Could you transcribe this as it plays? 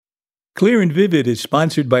Clear and Vivid is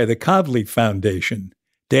sponsored by the Kavli Foundation,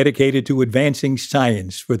 dedicated to advancing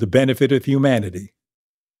science for the benefit of humanity.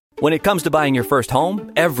 When it comes to buying your first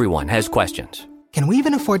home, everyone has questions. Can we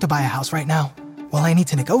even afford to buy a house right now? Well, I need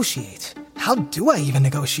to negotiate. How do I even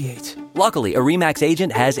negotiate? Luckily, a RE/MAX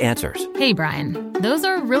agent has answers. Hey, Brian, those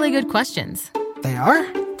are really good questions. They are?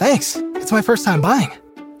 Thanks. It's my first time buying.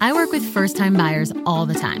 I work with first-time buyers all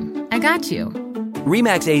the time. I got you.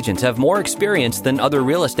 RE/MAX agents have more experience than other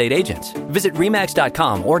real estate agents. Visit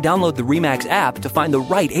RE/MAX.com or download the RE/MAX app to find the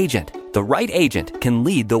right agent. The right agent can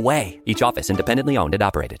lead the way. Each office independently owned and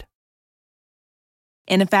operated.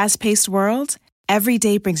 In a fast-paced world, every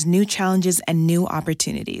day brings new challenges and new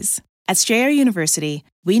opportunities. At Strayer University,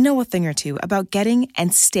 we know a thing or two about getting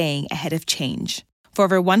and staying ahead of change. For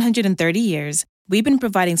over 130 years, we've been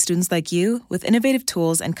providing students like you with innovative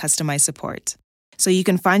tools and customized support, so you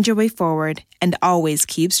can find your way forward and always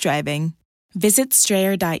keep striving. Visit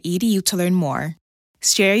strayer.edu to learn more.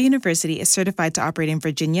 Strayer University is certified to operate in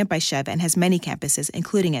Virginia by Chev and has many campuses,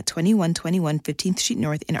 including at 2121 15th Street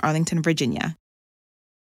North in Arlington, Virginia.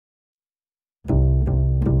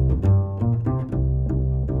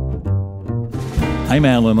 I'm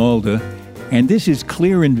Alan Alda, and this is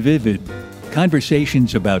Clear and Vivid,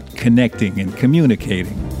 conversations about connecting and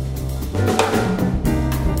communicating.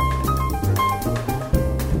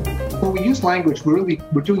 When we use language,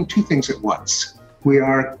 we're doing two things at once. We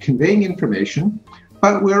are conveying information,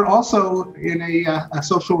 but we're also in a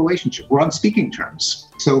social relationship. We're on speaking terms.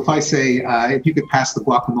 So if I say, if you could pass the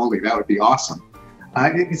guacamole, that would be awesome.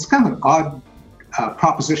 It's kind of an odd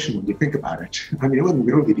proposition when you think about it. I mean, it wouldn't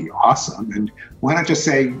really be awesome. And why not just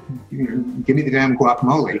say, give me the damn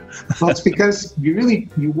guacamole? Well, it's because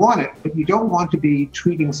you want it, but you don't want to be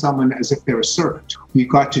treating someone as if they're a servant. We've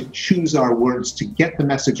got to choose our words to get the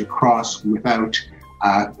message across without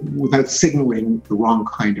signaling the wrong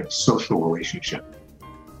kind of social relationship.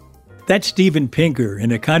 That's Steven Pinker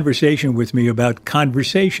in a conversation with me about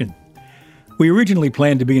conversation. We originally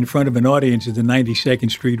planned to be in front of an audience at the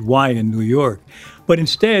 92nd Street Y in New York, but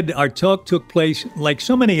instead our talk took place, like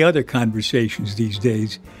so many other conversations these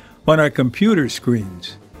days, on our computer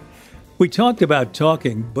screens. We talked about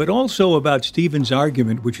talking, but also about Steven's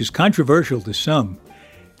argument, which is controversial to some,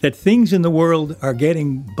 that things in the world are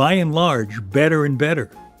getting, by and large, better and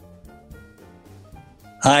better.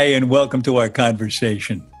 Hi, and welcome to our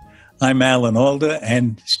conversation. I'm Alan Alda,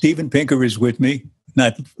 and Steven Pinker is with me.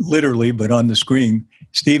 Not literally, but on the screen.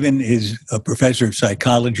 Steven is a professor of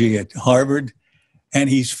psychology at Harvard, and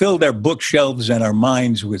he's filled our bookshelves and our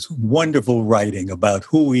minds with wonderful writing about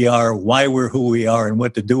who we are, why we're who we are, and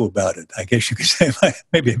what to do about it. I guess you could say,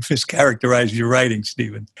 maybe I've mischaracterized your writing,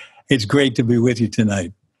 Steven. It's great to be with you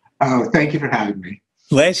tonight. Oh, thank you for having me.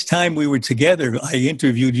 Last time we were together, I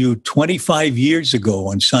interviewed you 25 years ago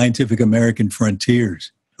on Scientific American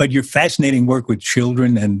Frontiers. But your fascinating work with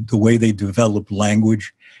children and the way they develop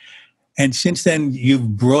language. And since then,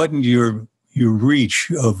 you've broadened your reach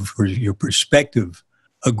or your perspective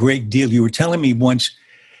a great deal. You were telling me once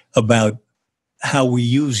about how we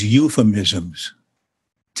use euphemisms.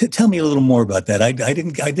 Tell me a little more about that.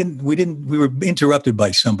 We were interrupted by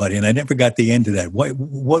somebody and I never got the end of that.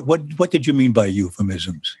 What did you mean by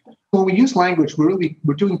euphemisms? When we use language,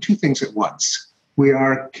 we're doing two things at once. We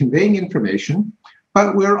are conveying information,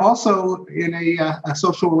 but we're also in a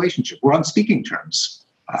social relationship. We're on speaking terms.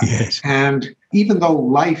 Yes. And even though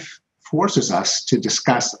life forces us to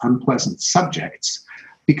discuss unpleasant subjects,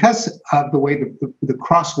 because of the way the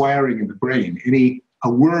cross-wiring in the brain, a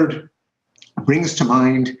word brings to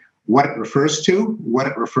mind what it refers to. What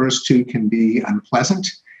it refers to can be unpleasant.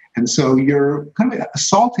 And so you're kind of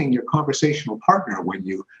assaulting your conversational partner when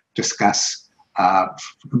you discuss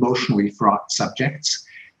emotionally fraught subjects,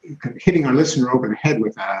 hitting our listener over the head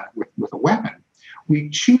with a weapon. We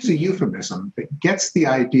choose a euphemism that gets the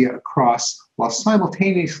idea across while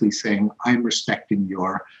simultaneously saying, I'm respecting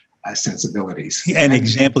your sensibilities. An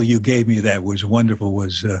example you gave me that was wonderful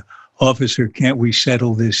was, officer, can't we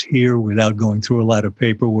settle this here without going through a lot of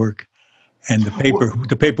paperwork? And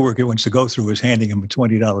the paperwork he wants to go through is handing him a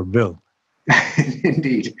 $20 bill.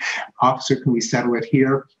 Indeed. Officer, can we settle it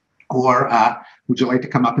here? Or would you like to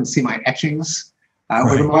come up and see my etchings?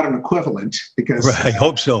 Or the modern equivalent, because... Right, I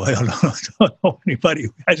hope so. I don't know anybody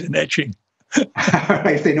who has an etching.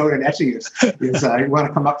 If they know what an etching is you want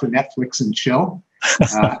to come up for Netflix and chill,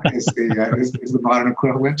 is the modern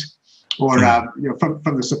equivalent. Or,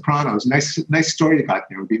 from The Sopranos, nice story you got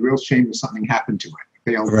there. It would be a real shame if something happened to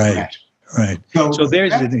it. Right. So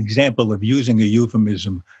there's an example of using a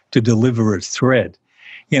euphemism to deliver a threat.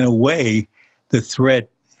 In a way, the threat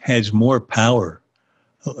has more power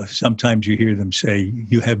Sometimes you hear them say,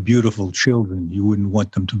 you have beautiful children. You wouldn't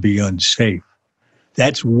want them to be unsafe.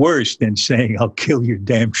 That's worse than saying, I'll kill your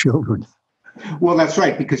damn children. Well, that's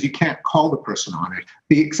right, because you can't call the person on it.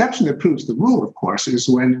 The exception that proves the rule, of course, is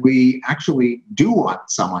when we actually do want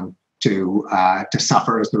someone to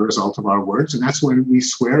suffer as the result of our words, and that's when we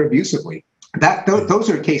swear abusively. Those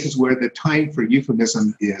are cases where the time for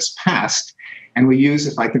euphemism is past, and we use,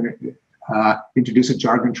 if I can introduce a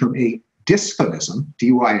jargon term, a dysphemism,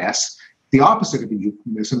 D-Y-S, the opposite of a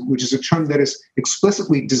euphemism, which is a term that is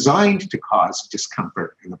explicitly designed to cause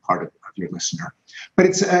discomfort in the part of your listener. But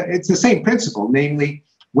it's the same principle, namely,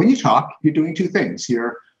 when you talk, you're doing two things.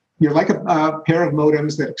 You're like a pair of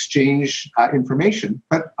modems that exchange information,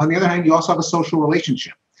 but on the other hand, you also have a social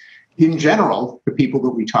relationship. In general, the people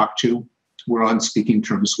that we talk to, we're on speaking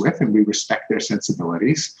terms with, and we respect their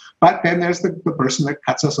sensibilities. But then there's the person that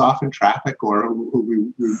cuts us off in traffic, or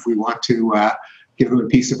who we want to give them a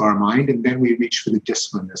piece of our mind, and then we reach for the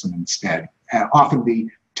dysphemism instead. Often the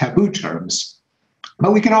taboo terms,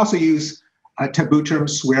 but we can also use taboo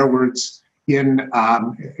terms, swear words in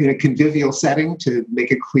a convivial setting to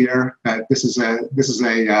make it clear that this is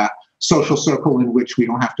a social circle in which we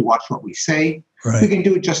don't have to watch what we say. Right. We can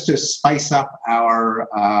do it just to spice up our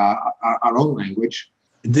own language.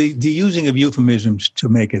 The using of euphemisms to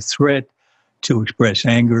make a threat, to express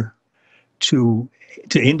anger, to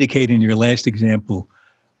indicate in your last example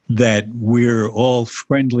that we're all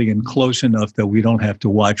friendly and close enough that we don't have to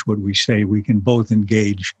watch what we say. We can both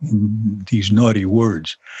engage in these naughty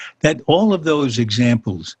words. That all of those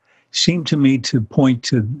examples seem to me to point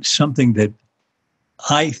to something that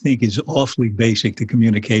I think is awfully basic to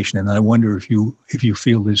communication, and I wonder if you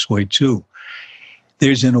feel this way too.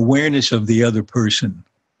 There's an awareness of the other person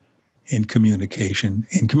in communication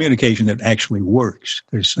that actually works.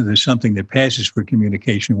 There's something that passes for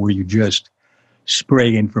communication where you just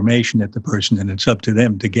spray information at the person and it's up to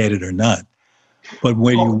them to get it or not. But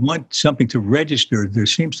when you want something to register, there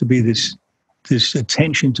seems to be this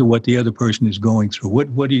attention to what the other person is going through.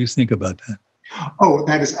 What do you think about that? Oh,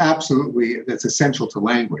 that's essential to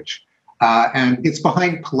language. And it's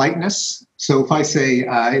behind politeness. So if I say,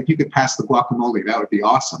 if you could pass the guacamole, that would be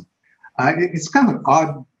awesome. It's kind of an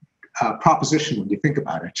odd proposition when you think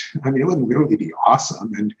about it. I mean, it wouldn't really be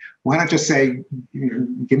awesome. And why not just say,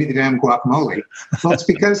 give me the damn guacamole? Well, it's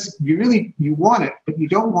because you want it, but you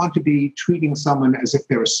don't want to be treating someone as if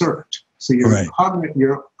they're a servant. So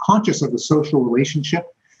you're conscious of the social relationship.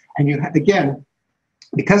 And again,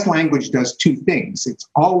 because language does two things, it's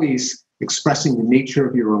always expressing the nature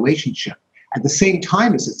of your relationship. At the same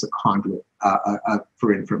time as it's a conduit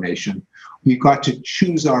for information, we've got to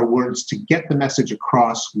choose our words to get the message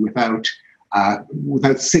across without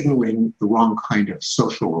signaling the wrong kind of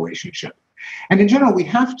social relationship. And in general, we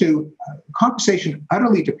have to, conversation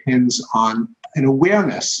utterly depends on an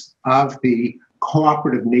awareness of the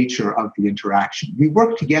cooperative nature of the interaction. We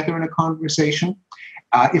work together in a conversation.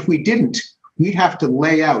 If we didn't, we'd have to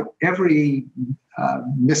lay out every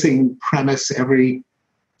missing premise, every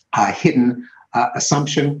hidden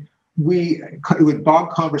assumption. It would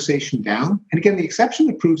bog conversation down. And again, the exception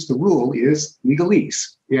that proves the rule is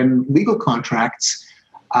legalese. In legal contracts,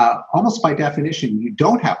 almost by definition, you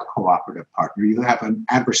don't have a cooperative partner. You have an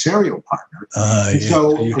adversarial partner.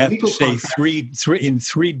 So you have to say in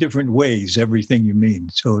three different ways everything you mean.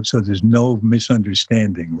 So there's no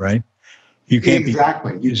misunderstanding, right? You can't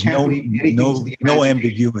exactly. You can't leave anything to the no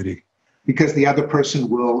ambiguity. Because the other person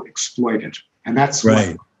will exploit it. And that's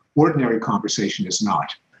what ordinary conversation is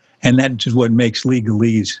not. And that's what makes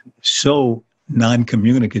legalese so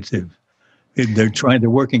non-communicative. They're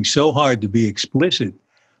working so hard to be explicit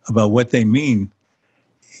about what they mean.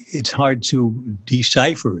 It's hard to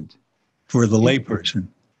decipher it for the layperson.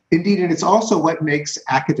 Indeed, and it's also what makes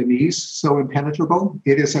academese so impenetrable.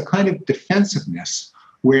 It is a kind of defensiveness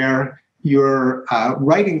where you're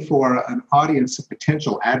writing for an audience of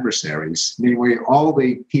potential adversaries, namely all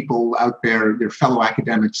the people out there, your fellow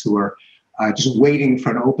academics who are just waiting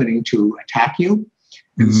for an opening to attack you.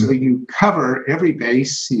 And so you cover every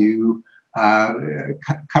base, you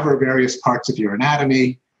cover various parts of your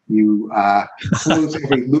anatomy, you close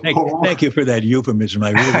every loophole. Thank you for that euphemism.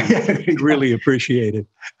 I really appreciate it.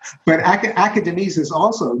 But academese is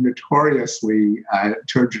also notoriously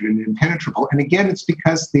turgid and impenetrable. And again, it's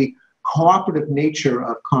because the cooperative nature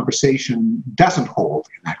of conversation doesn't hold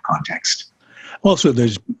in that context. Also,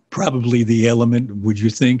 there's probably the element, would you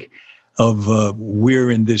think, of we're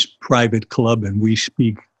in this private club and we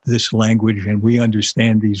speak this language and we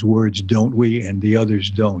understand these words, don't we? And the others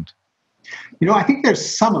don't. I think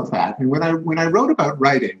there's some of that. And when I wrote about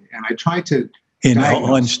writing and I tried to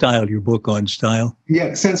On Style, your book On Style.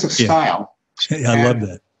 Yeah, sense of style. Yeah. I love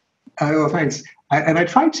that. Oh, thanks. And I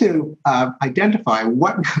try to identify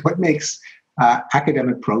what makes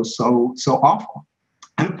academic prose so awful.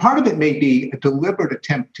 And part of it may be a deliberate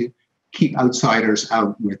attempt to keep outsiders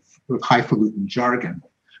out with highfalutin jargon.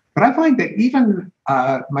 But I find that even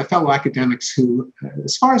my fellow academics who,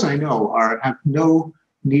 as far as I know, have no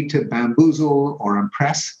need to bamboozle or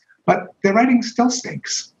impress, but their writing still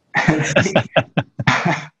stinks.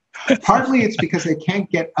 Partly it's because they can't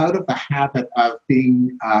get out of the habit of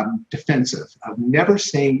being defensive, of never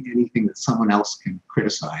saying anything that someone else can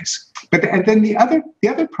criticize. And then the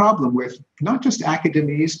other problem with not just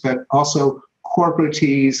academies, but also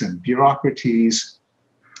corporaties and bureaucraties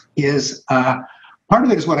is part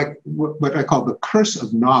of it is what I call the curse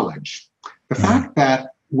of knowledge. The fact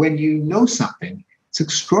that when you know something, it's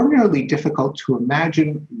extraordinarily difficult to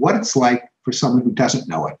imagine what it's like for someone who doesn't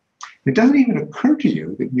know it. It doesn't even occur to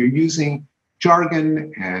you that you're using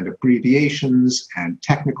jargon and abbreviations and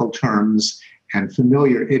technical terms and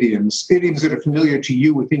familiar idioms that are familiar to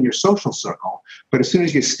you within your social circle. But as soon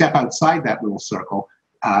as you step outside that little circle,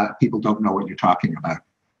 people don't know what you're talking about.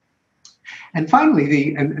 And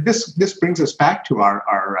finally, this brings us back to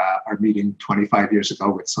our meeting 25 years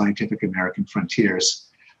ago with Scientific American Frontiers,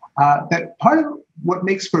 that part of what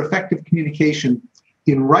makes for effective communication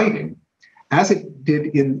in writing, as it did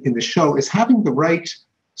in the show, is having the right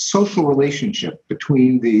social relationship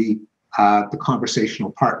between the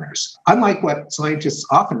conversational partners. Unlike what scientists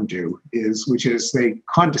often do, which is they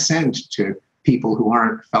condescend to people who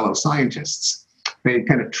aren't fellow scientists. They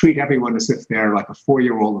kind of treat everyone as if they're like a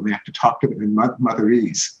 4-year-old and they have to talk to them in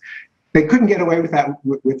motherese. They couldn't get away with that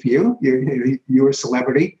with you. You were a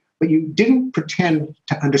celebrity, but you didn't pretend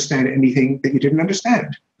to understand anything that you didn't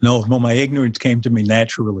understand. No, my ignorance came to me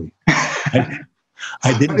naturally.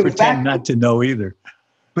 I didn't pretend not to know either.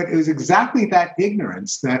 But it was exactly that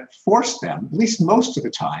ignorance that forced them, at least most of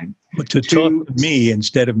the time, to talk to me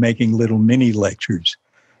instead of making little mini lectures.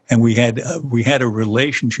 And we had a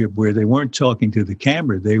relationship where they weren't talking to the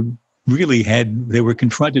camera. They were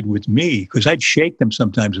confronted with me, because I'd shake them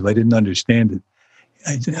sometimes if I didn't understand it.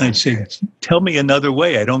 I'd say, tell me another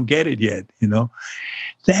way. I don't get it yet.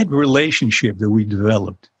 That relationship that we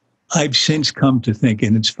developed, I've since come to think,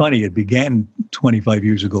 and it's funny, it began 25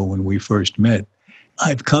 years ago when we first met.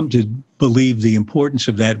 I've come to believe the importance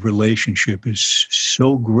of that relationship is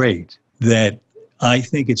so great that I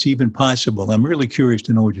think it's even possible. I'm really curious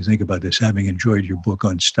to know what you think about this, having enjoyed your book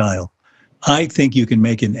on style. I think you can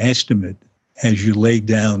make an estimate as you lay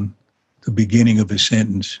down the beginning of a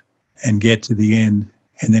sentence and get to the end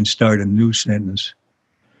and then start a new sentence.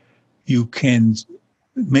 You can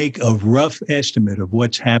make a rough estimate of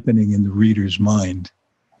what's happening in the reader's mind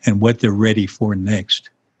and what they're ready for next.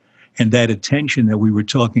 And that attention that we were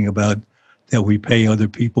talking about, that we pay other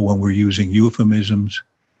people when we're using euphemisms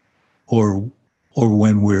or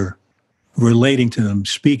when we're relating to them,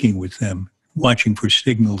 speaking with them, watching for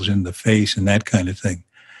signals in the face and that kind of thing.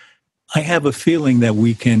 I have a feeling that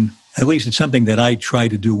we can, at least it's something that I try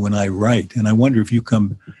to do when I write, and I wonder if you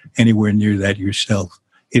come anywhere near that yourself,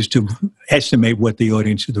 is to estimate what the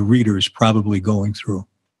audience, the reader, is probably going through.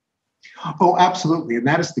 Oh, absolutely. And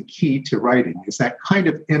that is the key to writing, is that kind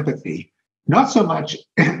of empathy. Not so much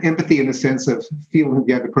empathy in the sense of feeling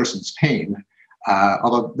the other person's pain,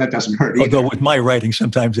 although that doesn't hurt either. Although with my writing,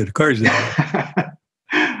 sometimes it occurs that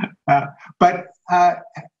way. But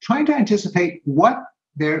trying to anticipate what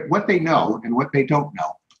they know and what they don't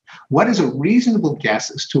know. What is a reasonable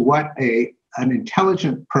guess as to what an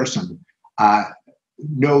intelligent person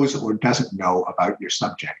knows or doesn't know about your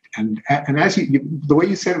subject? And as the way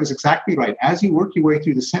you said it was exactly right. As you work your way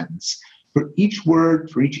through the sentence, for each word,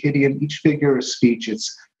 for each idiom, each figure of speech,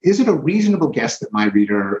 is it a reasonable guess that my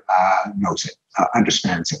reader knows it,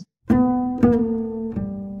 understands it?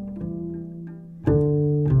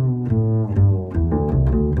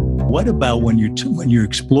 What about when you're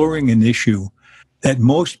exploring an issue that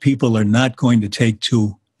most people are not going to take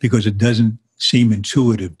to because it doesn't seem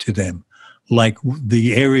intuitive to them, like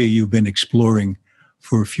the area you've been exploring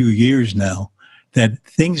for a few years now, that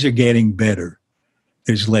things are getting better.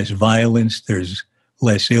 There's less violence, there's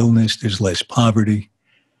less illness, there's less poverty.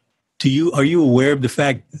 Are you aware of the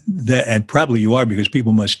fact that, and probably you are because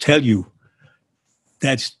people must tell you,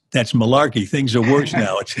 that's malarkey. Things are worse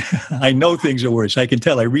now. I know things are worse. I can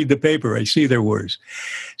tell. I read the paper. I see they're worse.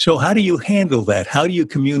 So how do you handle that? How do you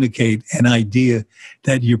communicate an idea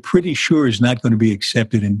that you're pretty sure is not going to be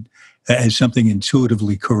accepted as something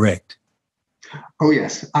intuitively correct? Oh,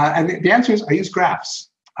 yes. And the answer is I use graphs.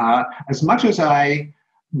 As much as I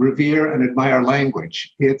revere and admire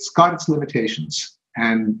language, it's got its limitations.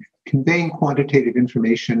 And conveying quantitative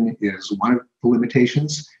information is one of the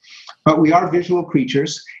limitations. But we are visual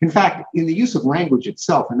creatures. In fact, in the use of language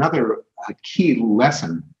itself, another key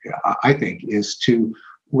lesson, I think, is to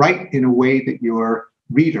write in a way that your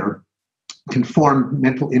reader can form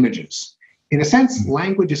mental images. In a sense,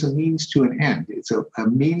 language is a means to an end. It's a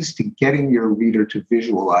means to getting your reader to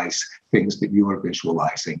visualize things that you are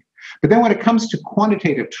visualizing. But then when it comes to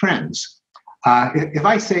quantitative trends, if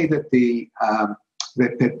I say that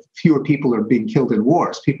that fewer people are being killed in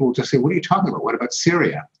wars, people will just say, "What are you talking about? What about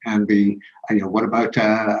Syria? And what about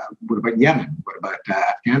Yemen? What about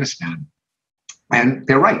Afghanistan?" And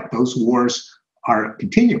they're right; those wars are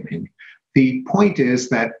continuing. The point is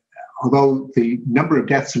that although the number of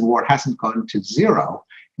deaths in war hasn't gone to zero,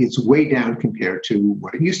 it's way down compared to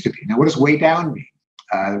what it used to be. Now, what does way down mean?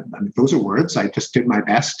 Those are words. I just did my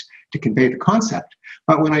best to convey the concept.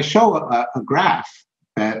 But when I show a graph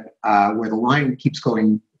that where the line keeps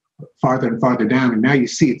going farther and farther down, and now you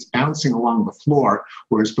see it's bouncing along the floor,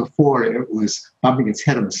 whereas before it was bumping its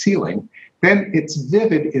head on the ceiling, then it's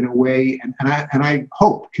vivid in a way, and I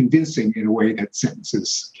hope convincing in a way that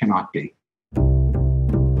sentences cannot be.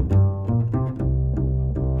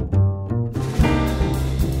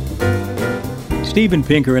 Steven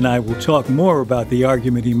Pinker and I will talk more about the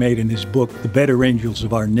argument he made in his book, The Better Angels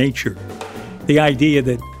of Our Nature. The idea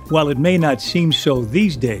that, while it may not seem so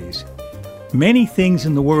these days, many things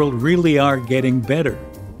in the world really are getting better.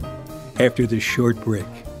 After this short break.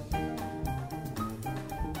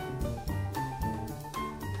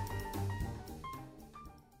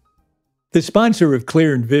 The sponsor of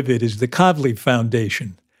Clear and Vivid is the Kavli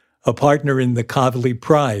Foundation, a partner in the Kavli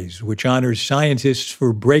Prize, which honors scientists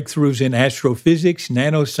for breakthroughs in astrophysics,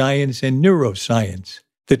 nanoscience, and neuroscience.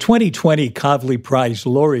 The 2020 Kavli Prize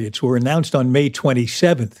laureates were announced on May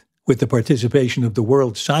 27th with the participation of the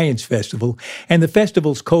World Science Festival and the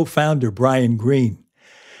festival's co-founder, Brian Greene.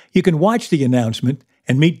 You can watch the announcement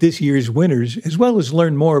and meet this year's winners, as well as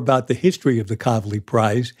learn more about the history of the Kavli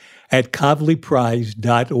Prize at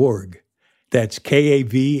kavliprize.org. That's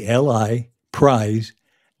Kavli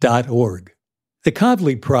prize.org. The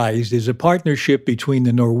Kavli Prize is a partnership between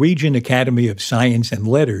the Norwegian Academy of Science and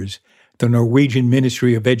Letters, the Norwegian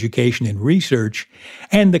Ministry of Education and Research,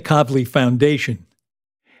 and the Kavli Foundation.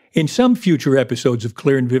 In some future episodes of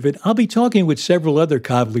Clear and Vivid, I'll be talking with several other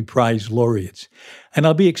Kavli Prize laureates, and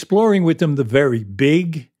I'll be exploring with them the very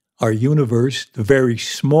big, our universe, the very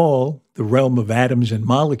small, the realm of atoms and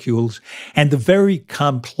molecules, and the very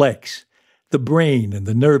complex, the brain and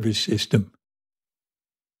the nervous system.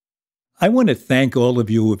 I want to thank all of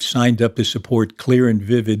you who have signed up to support Clear and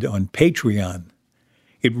Vivid on Patreon.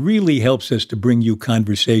 It really helps us to bring you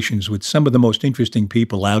conversations with some of the most interesting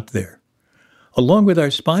people out there. Along with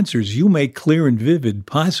our sponsors, you make Clear and Vivid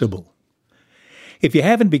possible. If you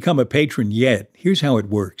haven't become a patron yet, here's how it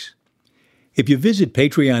works. If you visit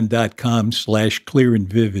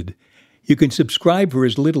patreon.com/clearandvivid, you can subscribe for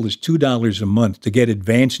as little as $2 a month to get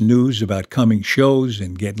advance news about coming shows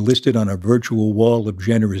and get listed on our virtual wall of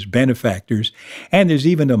generous benefactors, and there's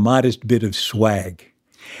even a modest bit of swag.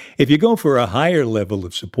 If you go for a higher level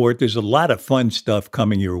of support, there's a lot of fun stuff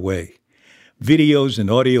coming your way. Videos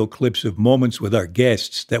and audio clips of moments with our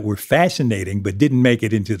guests that were fascinating but didn't make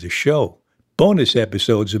it into the show. Bonus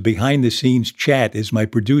episodes of behind-the-scenes chat as my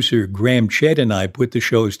producer Graham Chet and I put the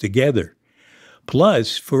shows together.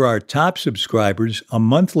 Plus, for our top subscribers, a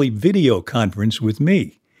monthly video conference with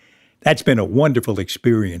me. That's been a wonderful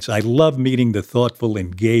experience. I love meeting the thoughtful,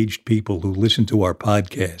 engaged people who listen to our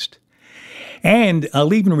podcast. And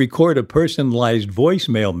I'll even record a personalized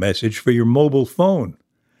voicemail message for your mobile phone.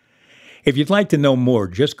 If you'd like to know more,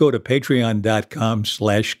 just go to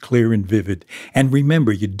patreon.com/clearandvivid. And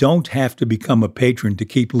remember, you don't have to become a patron to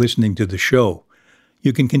keep listening to the show.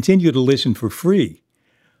 You can continue to listen for free.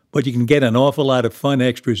 But you can get an awful lot of fun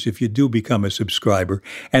extras if you do become a subscriber.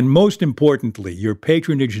 And most importantly, your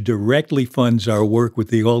patronage directly funds our work with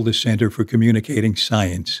the Alda Center for Communicating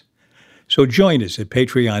Science. So join us at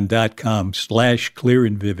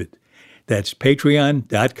patreon.com/clearandvivid. That's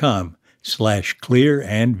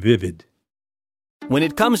patreon.com/clearandvivid. When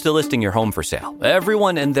it comes to listing your home for sale,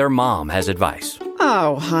 everyone and their mom has advice.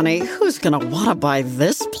 Oh, honey, who's going to want to buy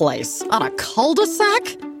this place? On a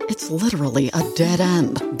cul-de-sac? It's literally a dead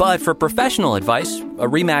end. But for professional advice, a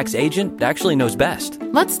RE/MAX agent actually knows best.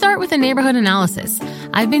 Let's start with a neighborhood analysis.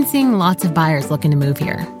 I've been seeing lots of buyers looking to move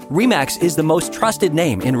here. RE/MAX is the most trusted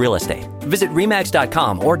name in real estate. Visit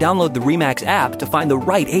RE/MAX.com or download the RE/MAX app to find the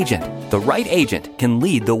right agent. The right agent can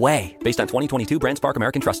lead the way. Based on 2022 BrandSpark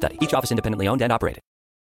American Trust Study. Each office independently owned and operated.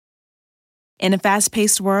 In a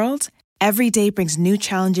fast-paced world, every day brings new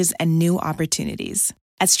challenges and new opportunities.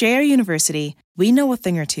 At Strayer University, we know a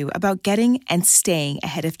thing or two about getting and staying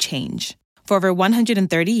ahead of change. For over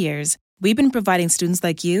 130 years, we've been providing students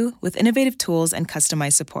like you with innovative tools and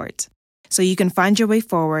customized support, so you can find your way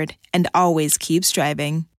forward and always keep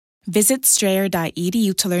striving. Visit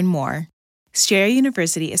strayer.edu to learn more. Strayer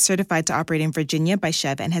University is certified to operate in Virginia by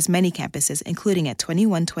Chev and has many campuses, including at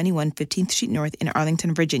 2121 15th Street North in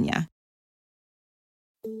Arlington, Virginia.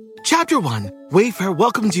 Chapter 1, Wayfair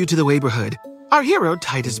welcomes you to the neighborhood. Our hero,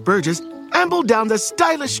 Titus Burgess, ambled down the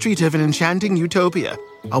stylish street of an enchanting utopia.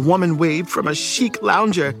 A woman waved from a chic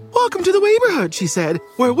lounger. "Welcome to the neighborhood," she said,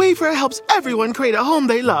 "where Wayfair helps everyone create a home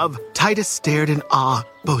they love." Titus stared in awe.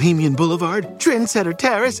 Bohemian Boulevard, Trendsetter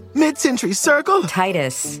Terrace, Mid-Century Circle.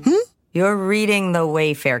 Titus, you're reading the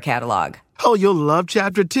Wayfair catalog. Oh, you'll love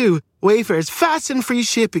Chapter 2. Wayfair's fast and free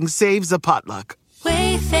shipping saves a potluck.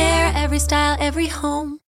 Wayfair, every style, every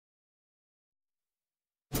home.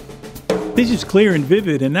 This is Clear and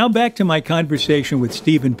Vivid, and now back to my conversation with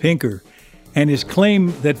Steven Pinker and his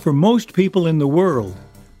claim that for most people in the world,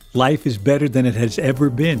 life is better than it has ever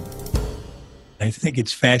been. I think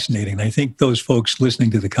it's fascinating. I think those folks listening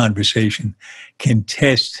to the conversation can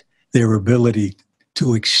test their ability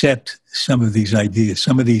to accept some of these ideas,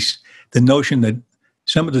 the notion that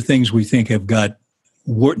some of the things we think have got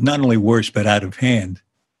not only worse but out of hand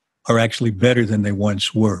are actually better than they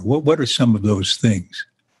once were. What are some of those things?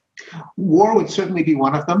 War would certainly be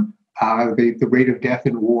one of them. The rate of death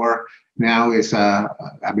in war now is,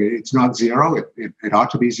 it's not zero. It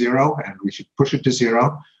ought to be zero, and we should push it to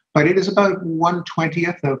zero. But it is about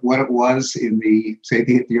 1/20th of what it was in the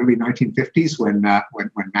early 1950s when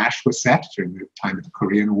MASH was set during the time of the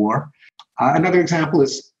Korean War. Another example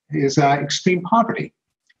is extreme poverty,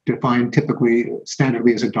 defined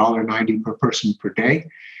standardly as $1.90 per person per day.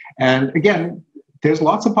 And again, there's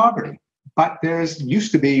lots of poverty. But there's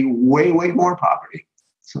used to be way, way more poverty.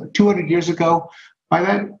 So 200 years ago, by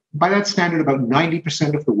that standard, about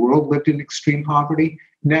 90% of the world lived in extreme poverty.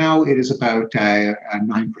 Now it is about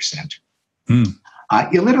 9%.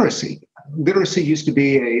 Illiteracy. Literacy used to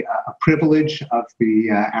be a privilege of the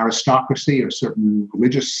aristocracy or certain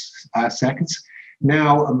religious sects.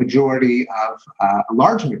 Now a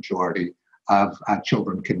large majority of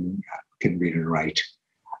children can read and write.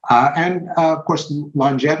 And of course,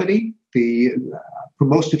 longevity. For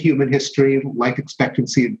most of human history, life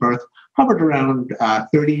expectancy at birth hovered around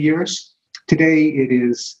 30 years. Today, it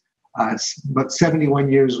is about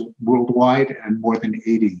 71 years worldwide and more than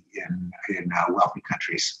 80 in wealthy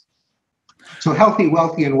countries. So healthy,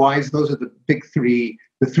 wealthy, and wise, those are the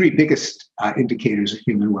three biggest indicators of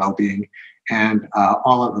human well-being, and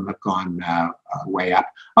all of them have gone way up.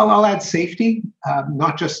 I'll add safety,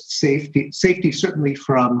 not just safety certainly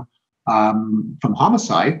from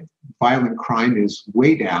homicide. Violent crime is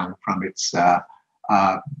way down from its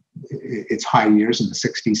high years in the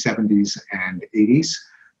 60s, 70s, and 80s.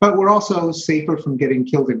 But we're also safer from getting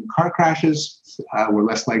killed in car crashes. We're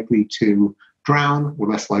less likely to drown. We're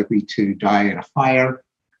less likely to die in a fire.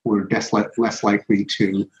 We're less likely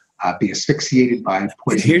to be asphyxiated by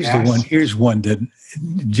poison gas. Here's one that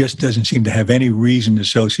just doesn't seem to have any reason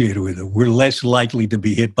associated with it. We're less likely to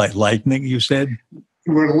be hit by lightning, you said?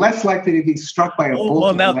 We're less likely to be struck by a bolt.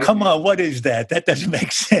 Well, now, come on. What is that? That doesn't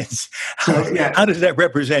make sense. How does that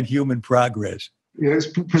represent human progress?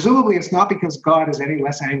 Presumably, it's not because God is any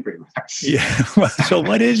less angry with us. Yeah. So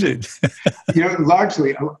what is it?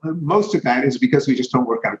 Largely, most of that is because we just don't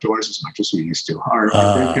work outdoors as much as we used to. Our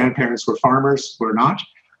great-grandparents were farmers. We're not.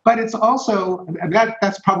 But it's also,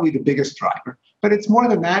 that's probably the biggest driver. But it's more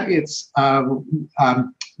than that. It's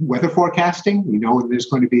weather forecasting. We know when there's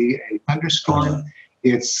going to be a thunderstorm.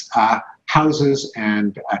 It's houses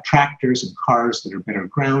and tractors and cars that are better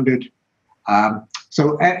grounded. And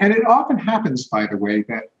it often happens, by the way,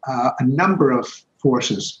 that a number of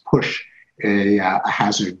forces push a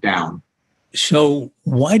hazard down. So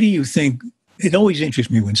why do you think, it always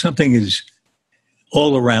interests me when something is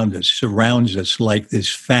all around us, surrounds us, like this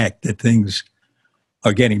fact that things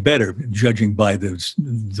are getting better, judging by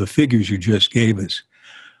the figures you just gave us.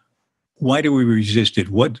 Why do we resist it?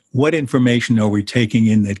 What information are we taking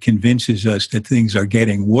in that convinces us that things are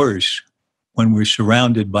getting worse when we're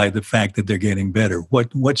surrounded by the fact that they're getting better?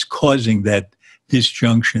 What's causing that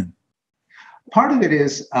disjunction? Part of it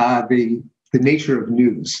is the nature of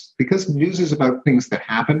news, because news is about things that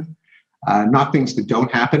happen, not things that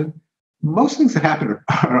don't happen. Most things that happen,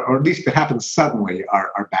 or at least that happen suddenly,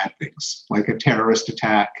 are bad things, like a terrorist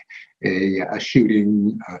attack, a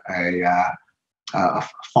shooting, a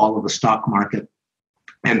fall of the stock market,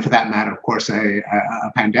 and for that matter, of course, a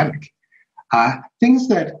pandemic. Things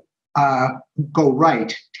that go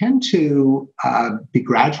right tend to be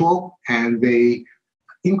gradual, and they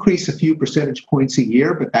increase a few percentage points a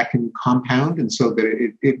year, but that can compound, and so that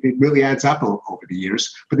it really adds up over the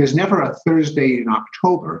years. But there's never a Thursday in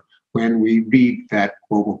October when we read that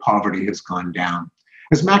global poverty has gone down.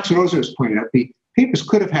 As Max Roser has pointed out, the papers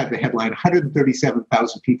could have had the headline,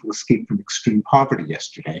 137,000 people escaped from extreme poverty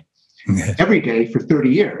yesterday, every day for 30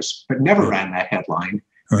 years, but never ran that headline.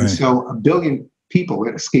 Right. And so 1 billion people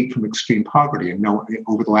that escaped from extreme poverty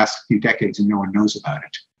over the last few decades, and no one knows about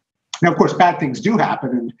it. Now, of course, bad things do happen,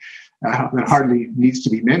 and that hardly needs to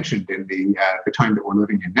be mentioned in the time that we're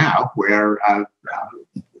living in now, where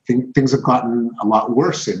things have gotten a lot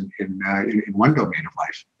worse in one domain of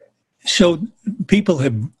life. So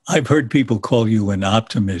I've heard people call you an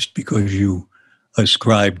optimist because you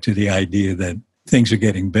ascribe to the idea that things are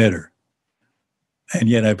getting better. And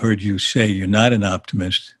yet I've heard you say you're not an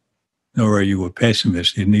optimist, nor are you a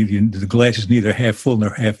pessimist. The glass is neither half full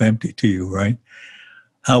nor half empty to you, right?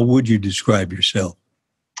 How would you describe yourself?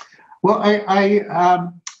 Well,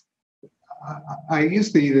 I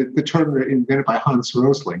use the term invented by Hans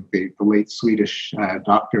Rosling, the late Swedish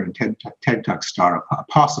doctor and TED Talk star, a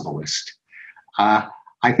possibilist.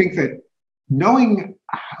 I think that knowing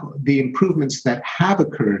the improvements that have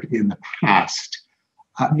occurred in the past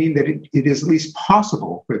mean that it is at least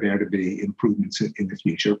possible for there to be improvements in the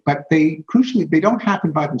future, but they don't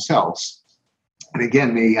happen by themselves. And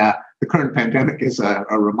again, the current pandemic is a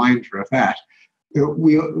reminder of that.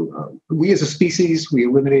 We as a species, we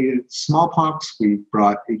eliminated smallpox, we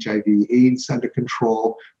brought HIV/AIDS under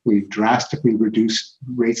control, we've drastically reduced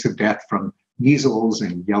rates of death from measles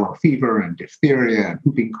and yellow fever and diphtheria and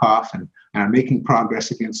whooping cough, and are making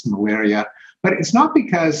progress against malaria. But it's not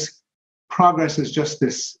because progress is just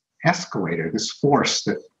this escalator, this force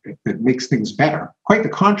that makes things better. Quite the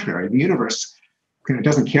contrary, the universe kind of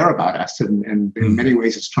doesn't care about us, and in many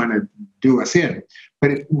ways it's trying to do us in.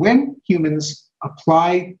 But when humans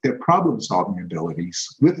apply their problem-solving abilities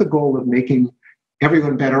with the goal of making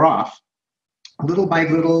everyone better off, little by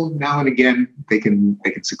little, now and again, they can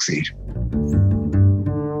succeed.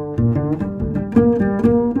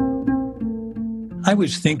 I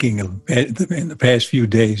was thinking in the past few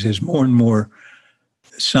days, as more and more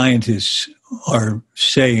scientists are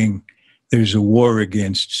saying there's a war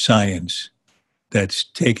against science that's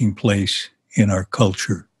taking place in our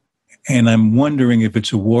culture. And I'm wondering if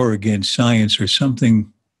it's a war against science or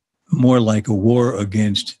something more like a war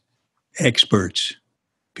against experts,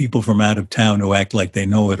 people from out of town who act like they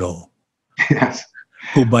know it all. Yes.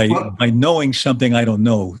 Who by knowing something I don't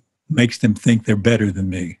know makes them think they're better than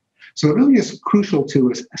me. So it really is crucial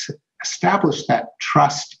to establish that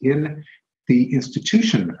trust in the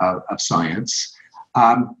institution of science,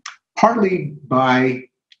 partly by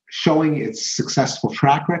showing its successful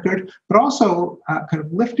track record, but also kind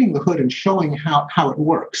of lifting the hood and showing how it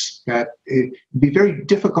works. That it would be very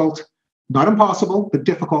difficult, not impossible, but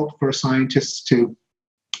difficult for scientists to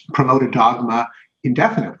promote a dogma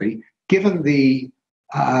indefinitely, given the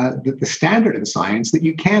standard in science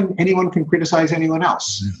that anyone can criticize anyone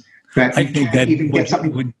else. That I think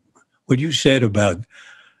that what you said about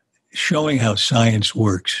showing how science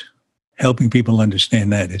works, helping people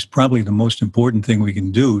understand that is probably the most important thing we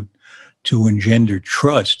can do to engender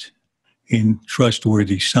trust in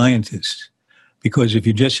trustworthy scientists. Because if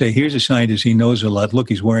you just say, here's a scientist, he knows a lot. Look,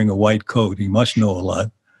 he's wearing a white coat. He must know a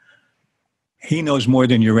lot. He knows more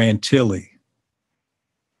than your Aunt Tilly.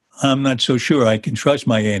 I'm not so sure I can trust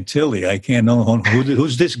my Aunt Tilly. I can't know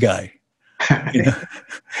who's this guy.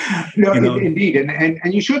 Indeed.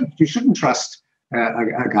 And you shouldn't trust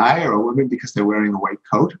a guy or a woman because they're wearing a white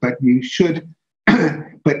coat, but you should.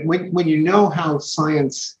 But when you know how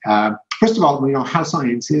science, first of all, we know how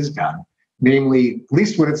science is done, namely, at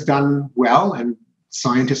least when it's done well, and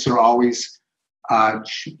scientists are always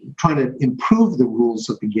trying to improve the rules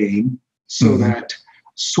of the game so that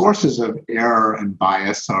sources of error and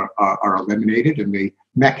bias are eliminated, and the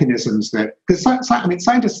mechanisms that, because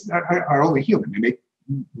scientists are only human. They make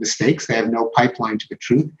mistakes. They have no pipeline to the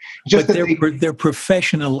truth. But they're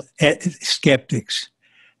professional skeptics.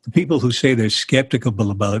 The people who say they're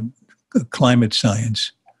skeptical about climate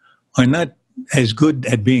science are not as good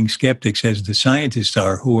at being skeptics as the scientists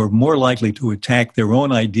are, who are more likely to attack their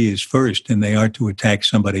own ideas first than they are to attack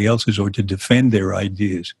somebody else's or to defend their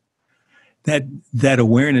ideas. That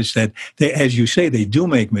awareness that, as you say, they do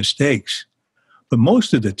make mistakes. But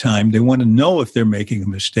most of the time, they want to know if they're making a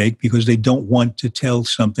mistake because they don't want to tell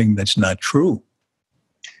something that's not true.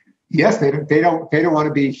 Yes, they don't want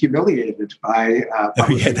to be humiliated by.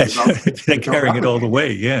 They're carrying it all the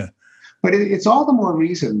way. Yeah. But it's all the more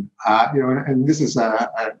reason, and this is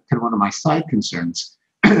kind of one of my side concerns,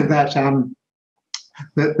 that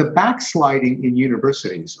the backsliding in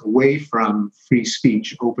universities away from free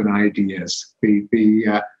speech, open ideas,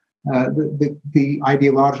 the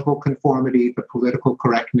ideological conformity, the political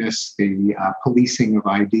correctness, the policing of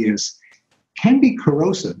ideas can be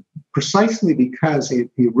corrosive precisely because it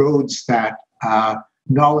erodes that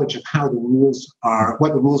knowledge of how the rules are,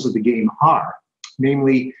 what the rules of the game are.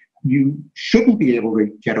 Namely, you shouldn't be able to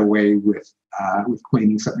get away with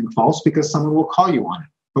claiming something false because someone will call you on it.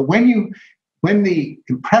 But when the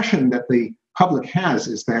impression that the public has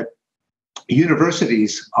is that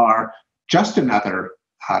universities are just another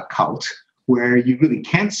cult where you really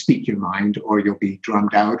can't speak your mind, or you'll be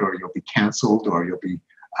drummed out, or you'll be canceled, or you'll be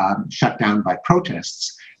shut down by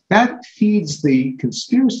protests, that feeds the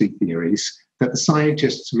conspiracy theories that the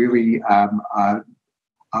scientists really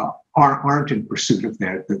aren't in pursuit of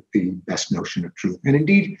the best notion of truth. And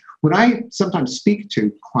indeed, when I sometimes speak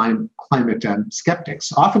to climate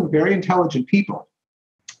skeptics, often very intelligent people,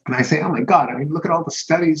 and I say, oh my God, I mean, look at all the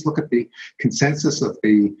studies, look at the consensus of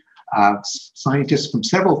the scientists from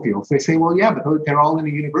several fields. They say, well, yeah, but they're all in a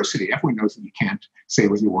university. Everyone knows that you can't say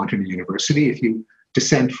what you want in a university. If you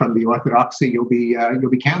dissent from the orthodoxy, you'll be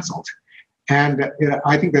canceled. And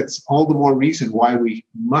I think that's all the more reason why we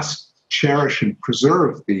must cherish and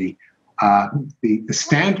preserve the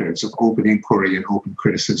standards of open inquiry and open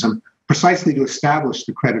criticism, precisely to establish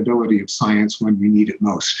the credibility of science when we need it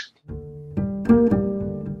most.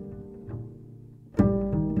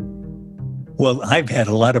 Well, I've had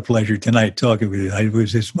a lot of pleasure tonight talking with you. It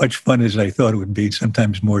was as much fun as I thought it would be,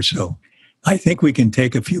 sometimes more so. I think we can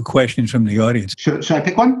take a few questions from the audience. Should I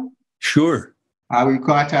pick one? Sure. We've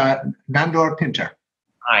got Nandor Pinter.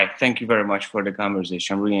 Hi, thank you very much for the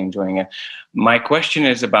conversation. I'm really enjoying it. My question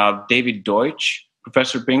is about David Deutsch.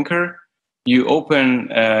 Professor Pinker, you open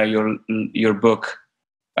your book,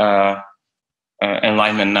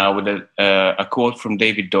 Enlightenment Now, with a quote from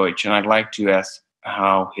David Deutsch, and I'd like to ask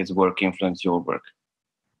how his work influenced your work.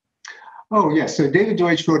 Oh, yes. So David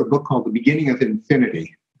Deutsch wrote a book called The Beginning of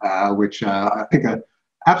Infinity, which I think an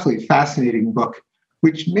absolutely fascinating book,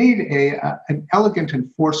 which made an elegant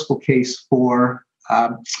and forceful case for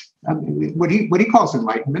what he calls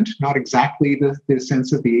enlightenment, not exactly the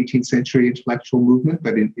sense of the 18th century intellectual movement,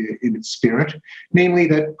 but in its spirit, namely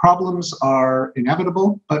that problems are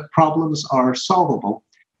inevitable, but problems are solvable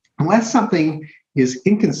unless something is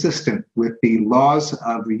inconsistent with the laws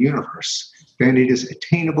of the universe, then it is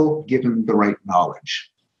attainable given the right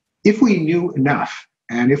knowledge. If we knew enough,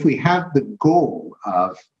 and if we have the goal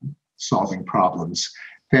of solving problems,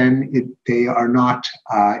 then they are not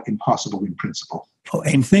impossible in principle. Oh,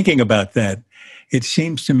 and thinking about that, it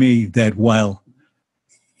seems to me that while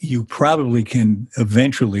you probably can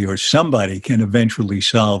eventually, or somebody can eventually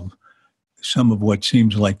solve some of what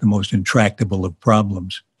seems like the most intractable of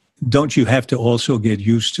problems, don't you have to also get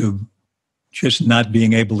used to just not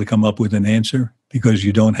being able to come up with an answer because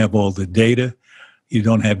you don't have all the data, you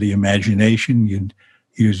don't have the imagination,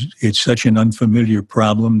 it's such an unfamiliar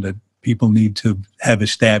problem that people need to have a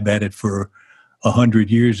stab at it for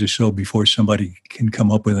 100 years or so before somebody can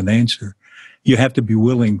come up with an answer. You have to be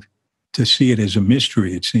willing to see it as a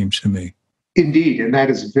mystery, it seems to me. Indeed, and that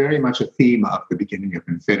is very much a theme of The Beginning of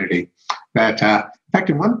Infinity. That, in fact,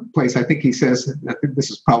 in one place, I think he says, that this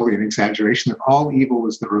is probably an exaggeration, that all evil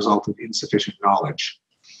is the result of insufficient knowledge.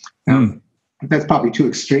 That's probably too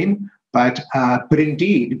extreme, but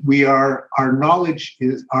indeed, our knowledge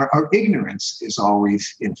is, our ignorance is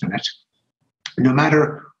always infinite. No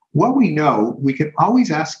matter what we know, we can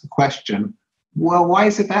always ask the question, well, why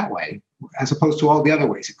is it that way? As opposed to all the other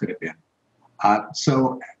ways it could have been.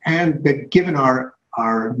 And that given our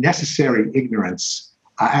necessary ignorance,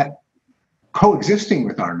 coexisting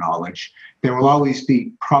with our knowledge, there will always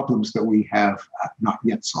be problems that we have not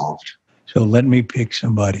yet solved. So let me pick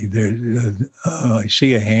somebody. I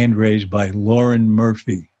see a hand raised by Lauren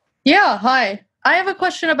Murphy. Yeah, hi. I have a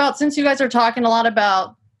question about, since you guys are talking a lot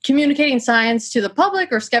about communicating science to the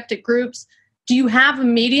public or skeptic groups, do you have a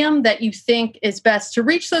medium that you think is best to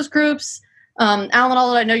reach those groups? Alan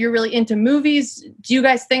Alda, I know you're really into movies. Do you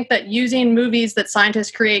guys think that using movies that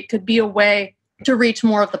scientists create could be a way to reach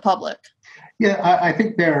more of the public? Yeah, I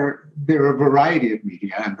think there are a variety of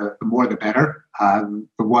media, and the more the better. The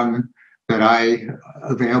one that I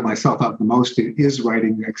avail myself of the most is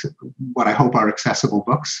writing what I hope are accessible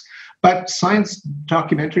books. But science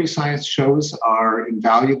documentaries, science shows are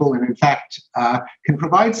invaluable, and in fact can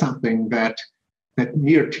provide something that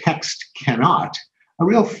mere text cannot. A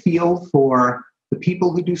real feel for the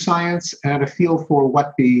people who do science and a feel for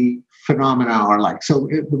what the phenomena are like. So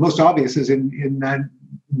the most obvious is in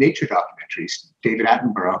nature documentaries, David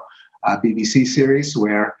Attenborough, BBC series,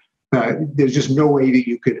 where there's just no way that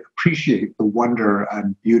you could appreciate the wonder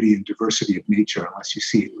and beauty and diversity of nature unless you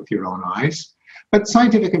see it with your own eyes. But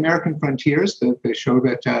Scientific American Frontiers, the show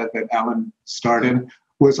that Alan starred in,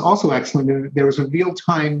 was also excellent. And there was a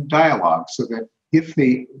real-time dialogue, so that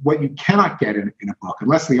what you cannot get in a book,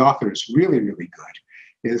 unless the author is really, really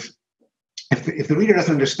good, is if the reader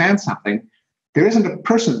doesn't understand something, there isn't a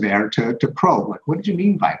person there to probe. Like, what did you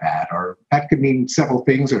mean by that? Or that could mean several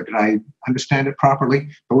things, or did I understand it properly?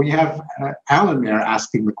 But when you have Alan there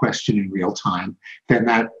asking the question in real time, then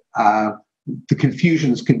the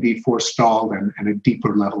confusions can be forestalled and a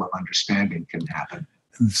deeper level of understanding can happen.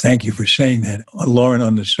 Thank you for saying that. Lauren,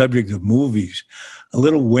 on the subject of movies, a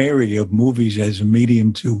little wary of movies as a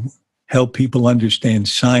medium to help people understand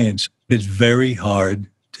science. It's very hard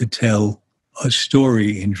to tell a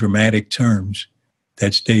story in dramatic terms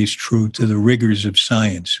that stays true to the rigors of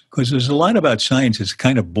science, because there's a lot about science that's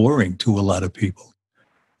kind of boring to a lot of people.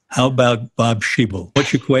 How about Bob Schiebel?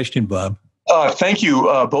 What's your question, Bob? Thank you,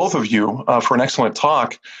 both of you, for an excellent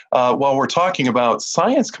talk. While we're talking about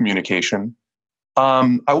science communication,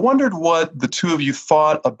 I wondered what the two of you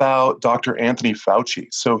thought about Dr. Anthony Fauci.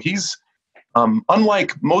 So he's,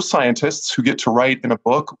 unlike most scientists who get to write in a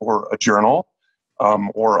book or a journal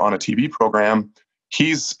or on a TV program,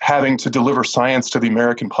 he's having to deliver science to the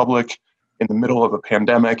American public in the middle of a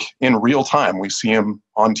pandemic in real time. We see him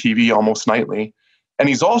on TV almost nightly. And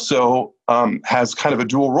he's also has kind of a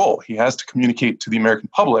dual role. He has to communicate to the American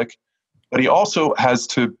public, but he also has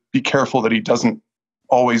to be careful that he doesn't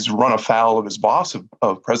always run afoul of his boss,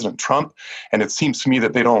 of President Trump. And it seems to me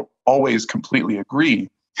that they don't always completely agree.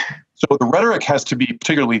 So the rhetoric has to be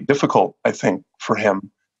particularly difficult, I think, for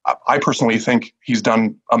him. I personally think he's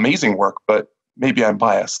done amazing work, but maybe I'm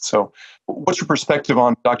biased. So what's your perspective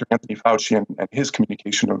on Dr. Anthony Fauci and his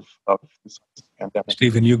communication of this pandemic?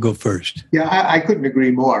 Stephen, you go first. Yeah, I couldn't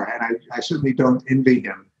agree more. And I certainly don't envy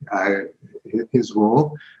him his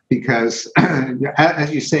role, because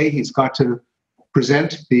as you say, he's got to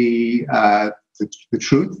present the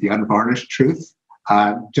truth, the unvarnished truth,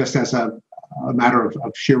 just as a matter of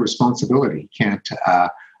sheer responsibility. He can't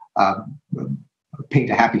paint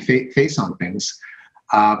a happy face on things.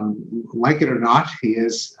 Like it or not, he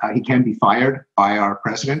can be fired by our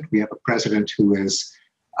president. We have a president who is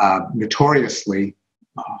notoriously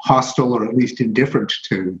hostile, or at least indifferent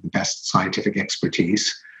to the best scientific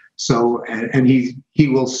expertise. So, and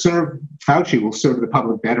Fauci will serve the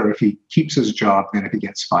public better if he keeps his job than if he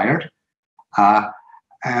gets fired. To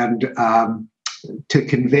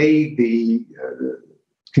convey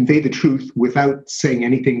the truth without saying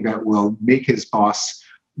anything that will make his boss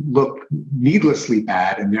look needlessly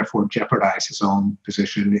bad and therefore jeopardize his own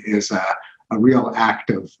position is a real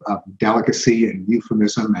act of delicacy and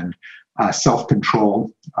euphemism and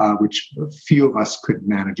self-control, which few of us could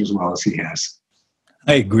manage as well as he has.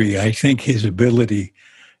 I agree. I think his ability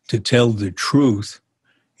to tell the truth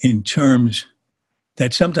in terms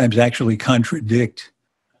that sometimes actually contradict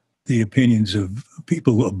the opinions of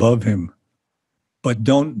people above him, but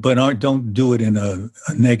don't do it in a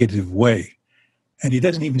negative way. And he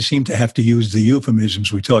doesn't even seem to have to use the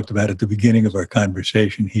euphemisms we talked about at the beginning of our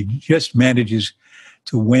conversation. He just manages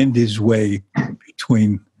to wend his way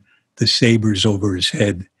between the sabers over his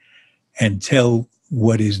head and tell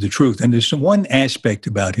what is the truth. And there's one aspect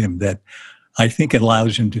about him that I think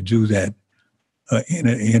allows him to do that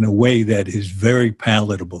in a way that is very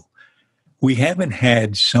palatable. We haven't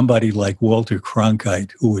had somebody like Walter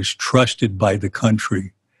Cronkite, who was trusted by the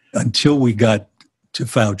country, until we got to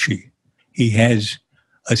Fauci. He has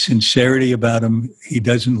a sincerity about him. He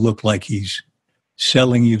doesn't look like he's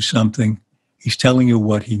selling you something. He's telling you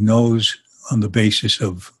what he knows on the basis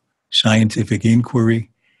of scientific inquiry.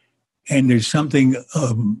 And there's something,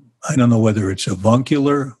 I don't know whether it's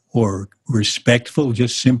avuncular or respectful,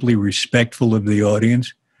 just simply respectful of the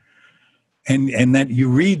audience. And that you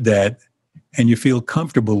read that and you feel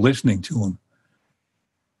comfortable listening to him.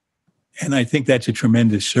 And I think that's a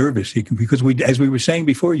tremendous service because as we were saying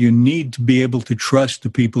before, you need to be able to trust the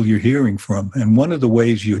people you're hearing from. And one of the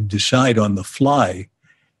ways you decide on the fly,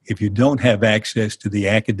 if you don't have access to the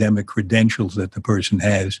academic credentials that the person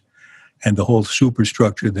has and the whole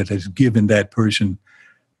superstructure that has given that person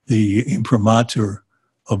the imprimatur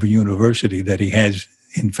of a university that he has,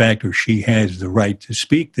 in fact, or she has the right to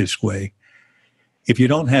speak this way. If you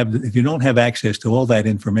don't have access to all that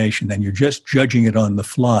information and you're just judging it on the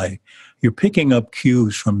fly, you're picking up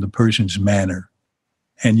cues from the person's manner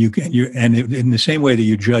And in the same way that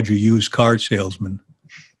you judge a used car salesman,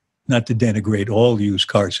 not to denigrate all used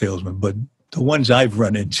car salesmen, but the ones I've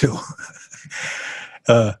run into,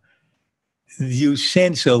 you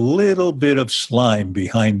sense a little bit of slime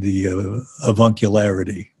behind the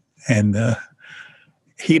avuncularity. And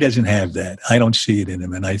he doesn't have that. I don't see it in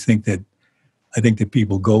him. And I think that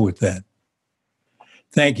people go with that.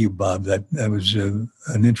 Thank you, Bob. That was an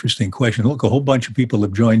interesting question. Look, a whole bunch of people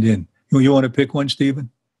have joined in. You want to pick one, Stephen?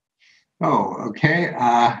 Oh, okay.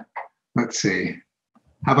 Let's see.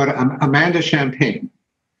 How about Amanda Champagne?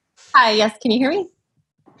 Hi, yes, can you hear me?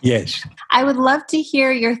 Yes. I would love to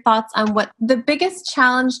hear your thoughts on what the biggest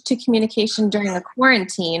challenge to communication during the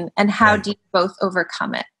quarantine and how do you both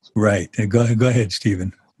overcome it? Right. Go ahead,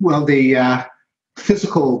 Stephen. Well, the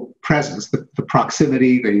physical presence, the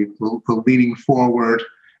proximity, the leaning forward,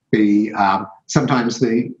 sometimes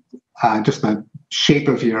just the shape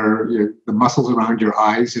of the muscles around your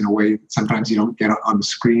eyes in a way that sometimes you don't get on the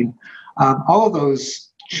screen. All of those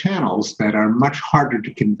channels that are much harder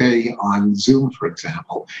to convey on Zoom, for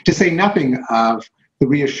example, to say nothing of the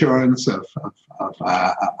reassurance of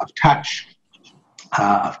touch,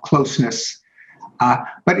 of closeness.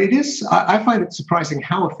 But I find it surprising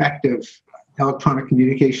how effective electronic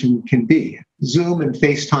communication can be. Zoom and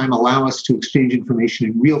FaceTime allow us to exchange information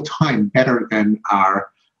in real time better than our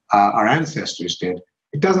ancestors did.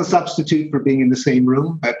 It doesn't substitute for being in the same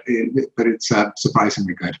room, but it's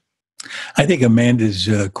surprisingly good. I think Amanda's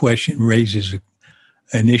question raises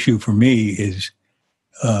an issue for me is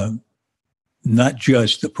not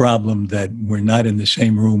just the problem that we're not in the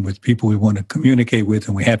same room with people we want to communicate with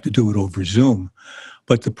and we have to do it over Zoom,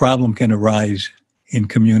 but the problem can arise in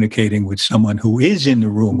communicating with someone who is in the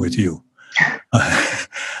room with you,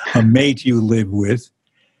 a mate you live with.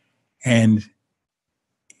 And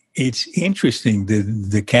it's interesting,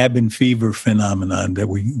 the cabin fever phenomenon that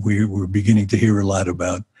we're beginning to hear a lot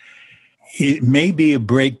about. It may be a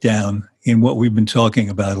breakdown in what we've been talking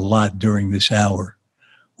about a lot during this hour,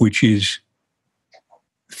 which is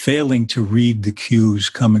failing to read the cues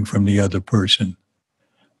coming from the other person.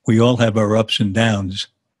 We all have our ups and downs.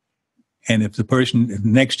 And if the person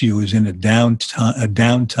next to you is in a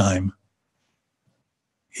downtime,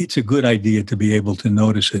 it's a good idea to be able to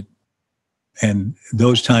notice it. And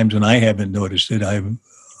those times when I haven't noticed it, I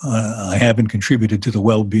haven't contributed to the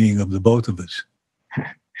well-being of the both of us.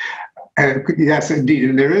 Yes, indeed.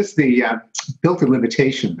 And there is the built-in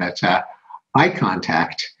limitation that eye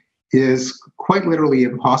contact is quite literally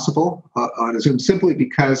impossible on a Zoom simply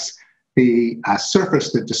because the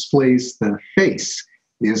surface that displays the face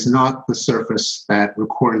is not the surface that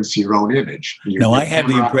records your own image. Now, I have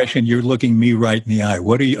the impression you're looking me right in the eye.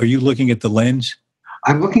 Are you looking at the lens?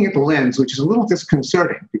 I'm looking at the lens, which is a little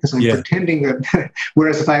disconcerting because I'm pretending that.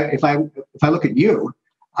 Whereas if I look at you,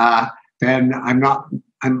 then I'm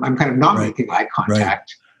kind of not making eye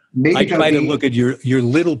contact. Right. I try to look at your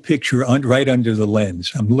little picture right under the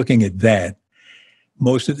lens. I'm looking at that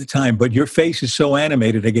most of the time, but your face is so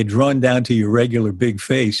animated, I get drawn down to your regular big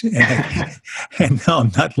face, and now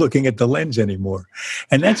I'm not looking at the lens anymore.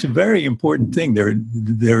 And that's a very important thing.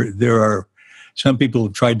 There are some people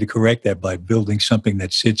have tried to correct that by building something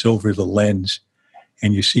that sits over the lens,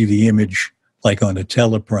 and you see the image like on a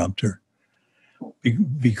teleprompter.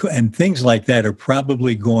 And things like that are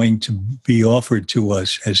probably going to be offered to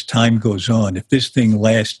us as time goes on. If this thing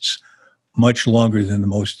lasts much longer than the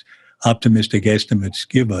most optimistic estimates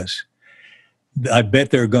give us, I bet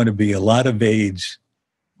there are going to be a lot of aids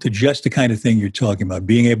to just the kind of thing you're talking about,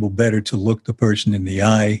 being able better to look the person in the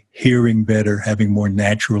eye, hearing better, having more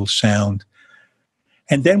natural sound.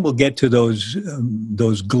 And then we'll get to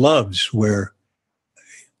those gloves where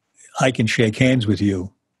I can shake hands with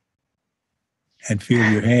you and feel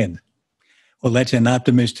your hand. Well, that's an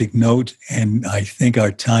optimistic note, and I think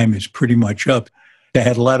our time is pretty much up. I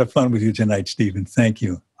had a lot of fun with you tonight, Stephen. Thank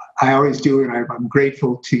you. I always do, and I'm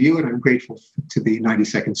grateful to you, and I'm grateful to the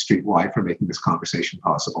 92nd Street Y for making this conversation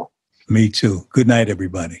possible. Me too. Good night,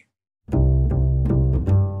 everybody.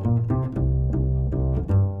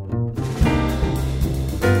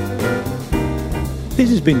 This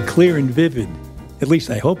has been Clear and Vivid. At least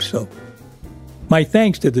I hope so. My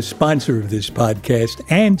thanks to the sponsor of this podcast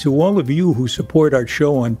and to all of you who support our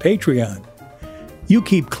show on Patreon. You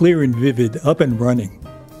keep Clear and Vivid up and running.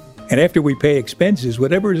 And after we pay expenses,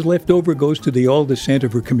 whatever is left over goes to the Alda Center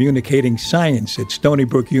for Communicating Science at Stony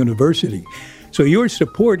Brook University. So your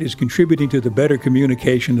support is contributing to the better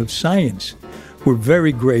communication of science. We're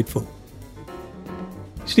very grateful.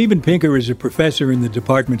 Steven Pinker is a professor in the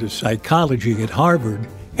Department of Psychology at Harvard,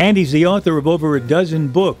 and he's the author of over a dozen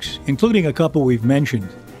books, including a couple we've mentioned: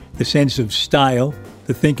 The Sense of Style,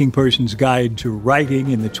 The Thinking Person's Guide to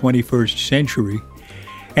Writing in the 21st Century,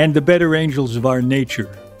 and The Better Angels of Our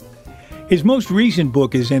Nature. His most recent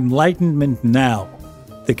book is Enlightenment Now,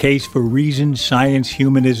 The Case for Reason, Science,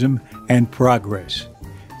 Humanism, and Progress.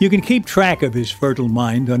 You can keep track of his fertile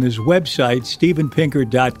mind on his website,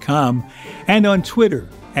 stevenpinker.com, and on Twitter,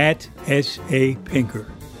 @SAPinker.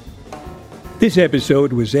 This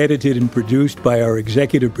episode was edited and produced by our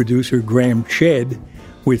executive producer, Graham Chedd,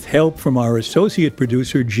 with help from our associate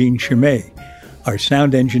producer, Jean Chimay. Our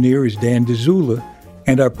sound engineer is Dan DeZula,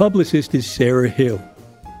 and our publicist is Sarah Hill.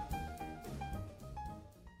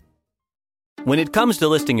 When it comes to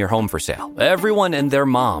listing your home for sale, everyone and their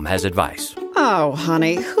mom has advice. Oh,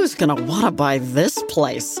 honey, who's gonna want to buy this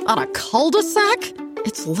place? On a cul-de-sac?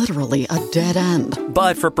 It's literally a dead end.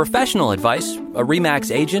 But for professional advice, a RE/MAX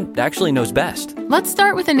agent actually knows best. Let's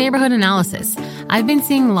start with a neighborhood analysis. I've been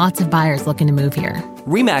seeing lots of buyers looking to move here.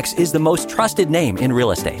 RE/MAX is the most trusted name in real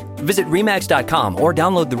estate. Visit RE/MAX.com or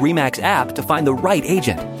download the RE/MAX app to find the right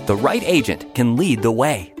agent. The right agent can lead the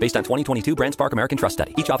way. Based on 2022 BrandSpark American Trust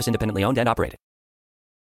Study. Each office independently owned and operated.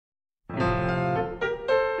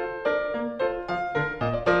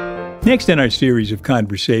 Next in our series of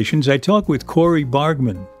conversations, I talk with Corey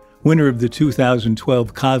Bargmann, winner of the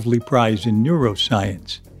 2012 Cosley Prize in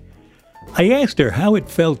Neuroscience. I asked her how it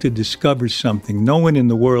felt to discover something no one in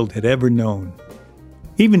the world had ever known,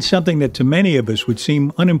 even something that to many of us would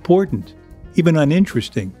seem unimportant, even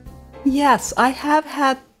uninteresting. Yes, I have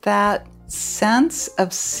had that sense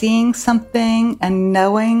of seeing something and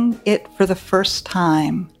knowing it for the first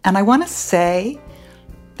time. And I want to say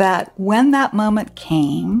that when that moment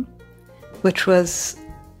came, which was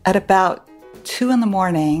at about 2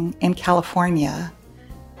 a.m. in California,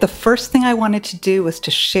 the first thing I wanted to do was to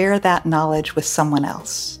share that knowledge with someone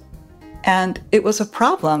else. And it was a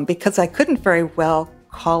problem because I couldn't very well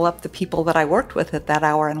call up the people that I worked with at that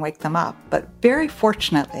hour and wake them up. But very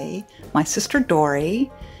fortunately, my sister Dory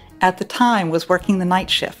at the time was working the night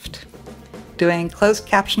shift, doing closed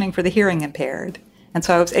captioning for the hearing impaired. And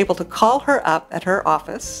so I was able to call her up at her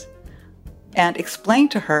office and explain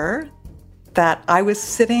to her that I was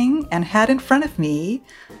sitting and had in front of me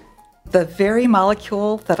the very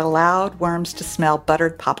molecule that allowed worms to smell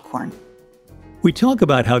buttered popcorn. We talk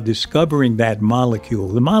about how discovering that molecule,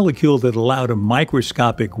 the molecule that allowed a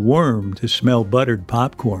microscopic worm to smell buttered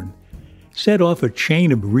popcorn, set off a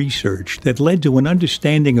chain of research that led to an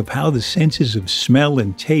understanding of how the senses of smell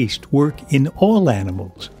and taste work in all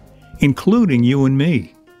animals, including you and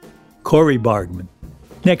me. Corey Bargmann,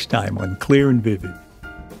 next time on Clear and Vivid.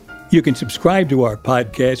 You can subscribe to our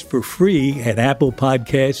podcast for free at Apple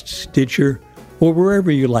Podcasts, Stitcher, or wherever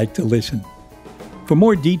you like to listen. For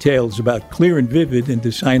more details about Clear and Vivid and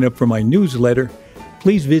to sign up for my newsletter,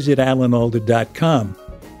 please visit alanalda.com.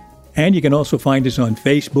 And you can also find us on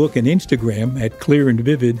Facebook and Instagram at Clear and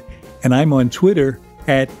Vivid, and I'm on Twitter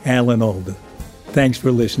at Alan Alda. Thanks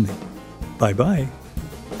for listening. Bye-bye.